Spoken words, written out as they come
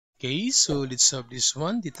Okay, so let's solve this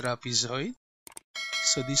one, the trapezoid.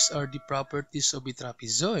 So these are the properties of a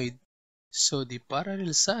trapezoid. So the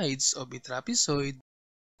parallel sides of a trapezoid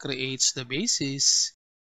creates the bases.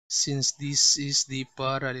 Since this is the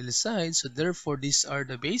parallel side, so therefore these are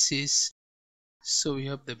the bases. So we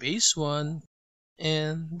have the base 1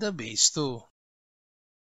 and the base 2.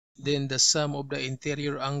 Then the sum of the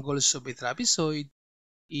interior angles of a trapezoid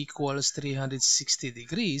equals 360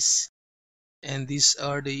 degrees. And these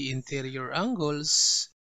are the interior angles.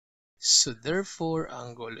 So therefore,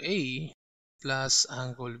 angle A plus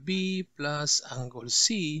angle B plus angle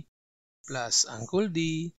C plus angle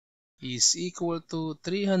D is equal to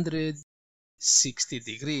 360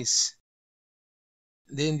 degrees.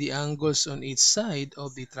 Then the angles on each side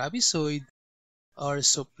of the trapezoid are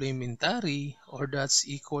supplementary, or that's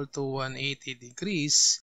equal to 180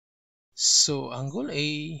 degrees. So angle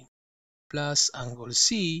A plus angle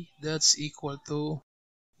C, that's equal to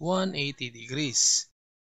 180 degrees.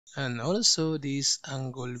 And also this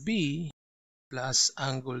angle B plus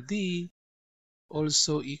angle D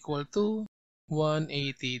also equal to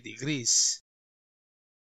 180 degrees.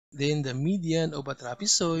 Then the median of a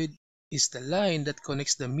trapezoid is the line that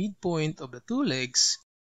connects the midpoint of the two legs.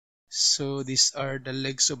 So these are the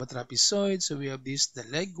legs of a trapezoid. So we have this, the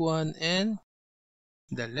leg 1 and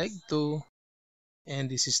the leg 2.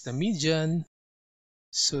 And this is the median.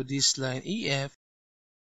 So this line EF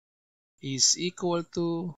is equal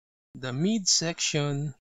to the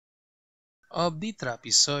midsection of the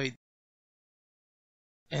trapezoid.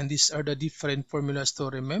 And these are the different formulas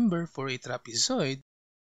to remember for a trapezoid.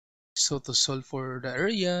 So to solve for the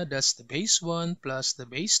area, that's the base 1 plus the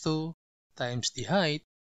base 2 times the height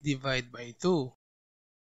divided by 2.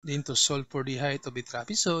 Then to solve for the height of the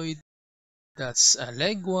trapezoid, that's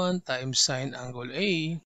leg 1 times sine angle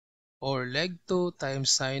A, or leg 2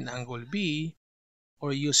 times sine angle B,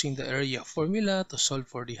 or using the area formula to solve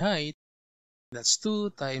for the height, that's 2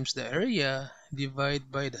 times the area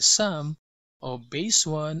divided by the sum of base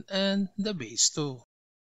 1 and the base 2.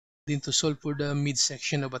 Then to solve for the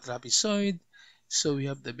midsection of a trapezoid, so we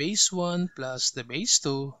have the base 1 plus the base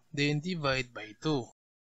 2, then divide by 2.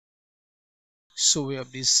 So we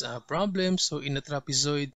have this problem. So in a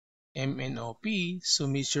trapezoid MNOP, so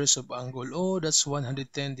measures of angle O, that's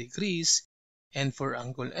 110 degrees. And for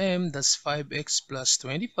angle M, that's 5x plus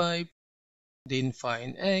 25. Then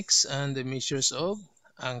find x and the measures of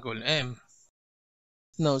angle M.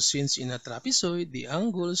 Now, since in a trapezoid, the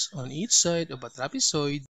angles on each side of a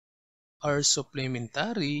trapezoid are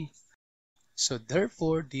supplementary, so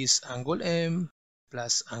therefore this angle M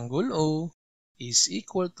plus angle O is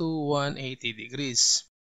equal to 180 degrees.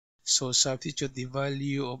 So substitute the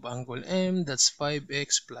value of angle M, that's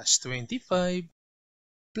 5x plus 25,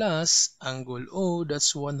 plus angle O,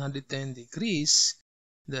 that's 110 degrees,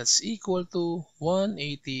 that's equal to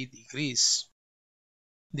 180 degrees.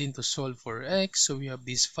 Then to solve for x, so we have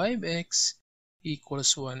this 5x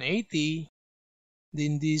equals 180.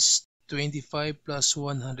 Then this 25 plus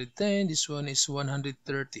 110, this one is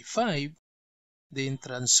 135. Then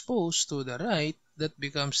transpose to the right, that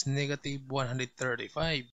becomes negative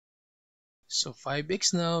 135. So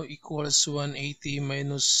 5x now equals 180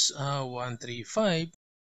 minus 135.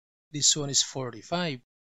 This one is 45.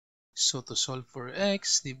 So to solve for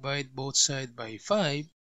x, divide both sides by 5.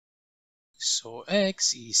 So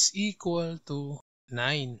x is equal to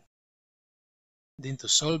 9. Then to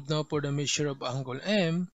solve now for the measure of angle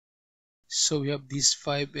M, so we have this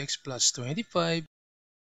 5x plus 25,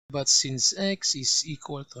 but since x is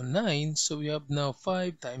equal to 9, so we have now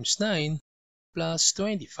 5 times 9 plus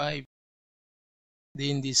 25.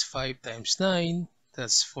 Then this 5 times 9,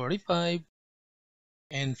 that's 45,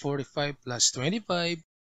 and 45 plus 25,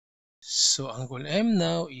 so angle M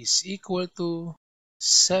now is equal to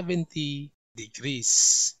 70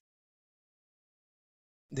 degrees.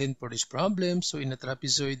 Then for this problem, so in a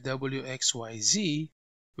trapezoid WXYZ,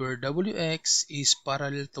 where WX is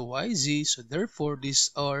parallel to YZ, so therefore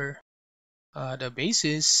these are the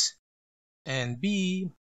bases, and B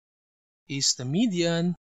is the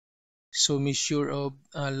median. So measure of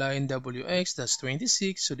line WX, that's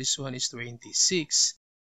 26, so this one is 26.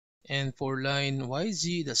 And for line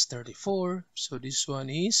YZ, that's 34, so this one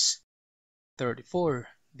is 34.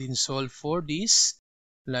 Then solve for this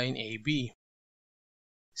line AB.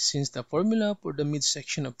 Since the formula for the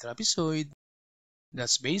midsection of trapezoid,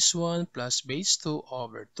 that's base 1 plus base 2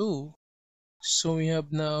 over 2. So we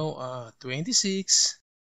have now 26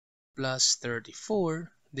 plus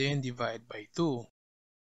 34, then divide by 2.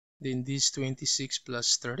 Then this 26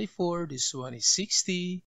 plus 34, this one is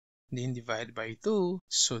 60. then divide by 2.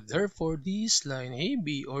 So therefore, this line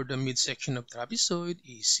AB, or the midsection of trapezoid,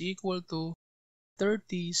 is equal to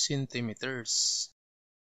 30 centimeters.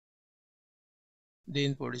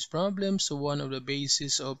 Then for this problem, so one of the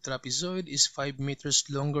bases of trapezoid is 5 meters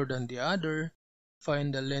longer than the other.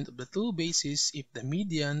 Find the length of the two bases if the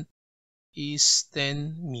median is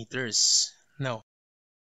 10 meters. Now,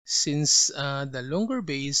 since the longer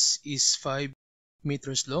base is 5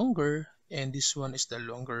 meters longer and this one is the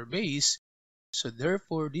longer base, so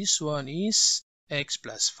therefore this one is x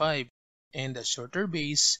plus 5 and the shorter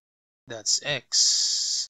base, that's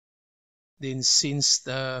x. Then since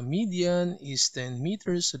the median is 10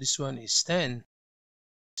 meters, so this one is 10.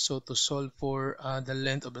 So to solve for the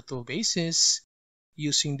length of the two bases,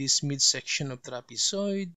 using this midsection of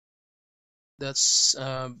trapezoid, that's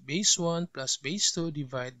base 1 plus base 2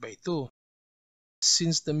 divided by 2.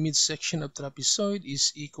 Since the midsection of trapezoid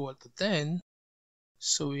is equal to 10,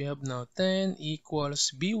 so we have now 10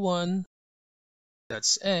 equals b1,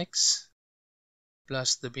 that's x,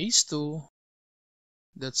 plus the base 2,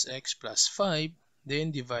 that's x plus 5,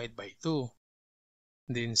 then divide by 2.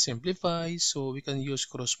 Then simplify, so we can use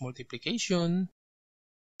cross multiplication.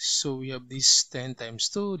 So we have this 10 times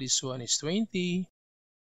 2, this one is 20.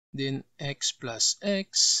 Then x plus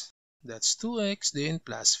x, that's 2x, then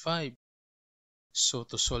plus 5. So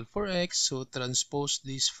to solve for x, so transpose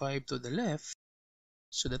this 5 to the left.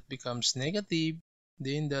 So that becomes negative.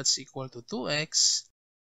 Then that's equal to 2x.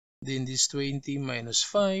 Then this 20 minus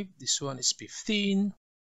 5, this one is 15.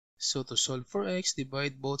 So to solve for x,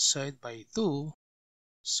 divide both sides by 2.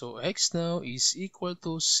 So x now is equal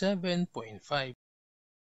to 7.5.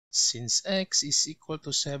 Since x is equal to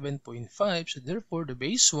 7.5, so therefore the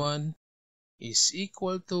base 1 is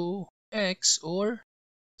equal to x, or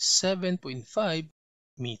 7.5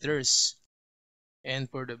 meters. And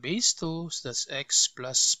for the base 2, so that's x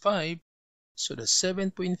plus 5. So the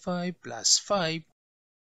 7.5 plus 5.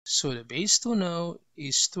 So the base 2 now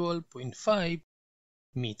is 12.5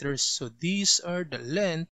 meters. So these are the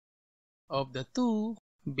length of the two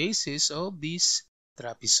bases of this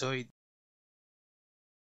trapezoid.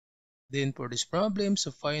 Then for this problem,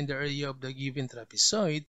 so find the area of the given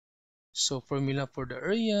trapezoid. So formula for the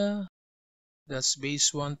area, that's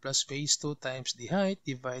base 1 plus base 2 times the height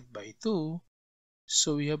divided by 2.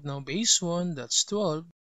 So we have now base 1, that's 12.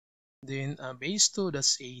 Then base 2,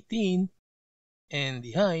 that's 18. And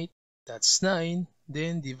the height, that's 9.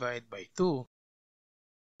 Then divide by 2.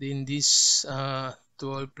 Then this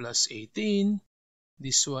 12 plus 18.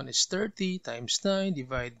 This one is 30 times 9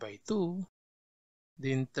 divided by 2.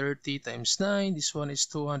 Then 30 times 9. This one is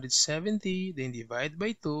 270. Then divide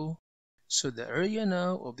by 2. So the area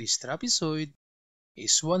now of this trapezoid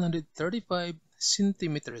is 135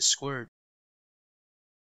 centimeters squared.